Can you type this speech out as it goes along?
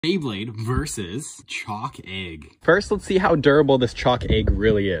Beyblade versus chalk egg. First, let's see how durable this chalk egg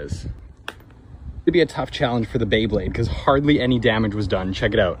really is. It'd be a tough challenge for the Beyblade because hardly any damage was done.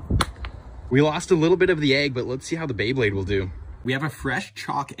 Check it out. We lost a little bit of the egg, but let's see how the Beyblade will do. We have a fresh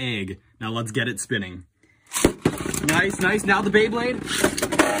chalk egg. Now let's get it spinning. Nice, nice. Now the Beyblade.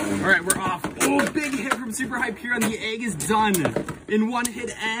 All right, we're off. Oh, big hit from Super Hyperion. The egg is done in one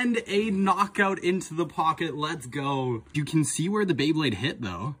hit and a knockout into the pocket. Let's go. You can see where the Beyblade hit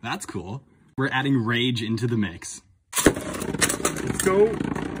though. That's cool. We're adding Rage into the mix. Let's go.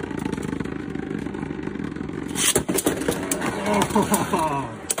 Oh.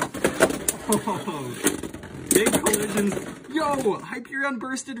 Big collisions. Yo, Hyperion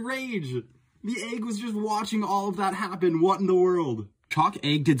bursted Rage. The egg was just watching all of that happen. What in the world? Chalk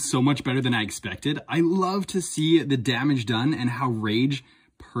egg did so much better than I expected. I love to see the damage done and how Rage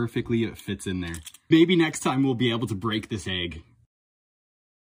perfectly fits in there. Maybe next time we'll be able to break this egg.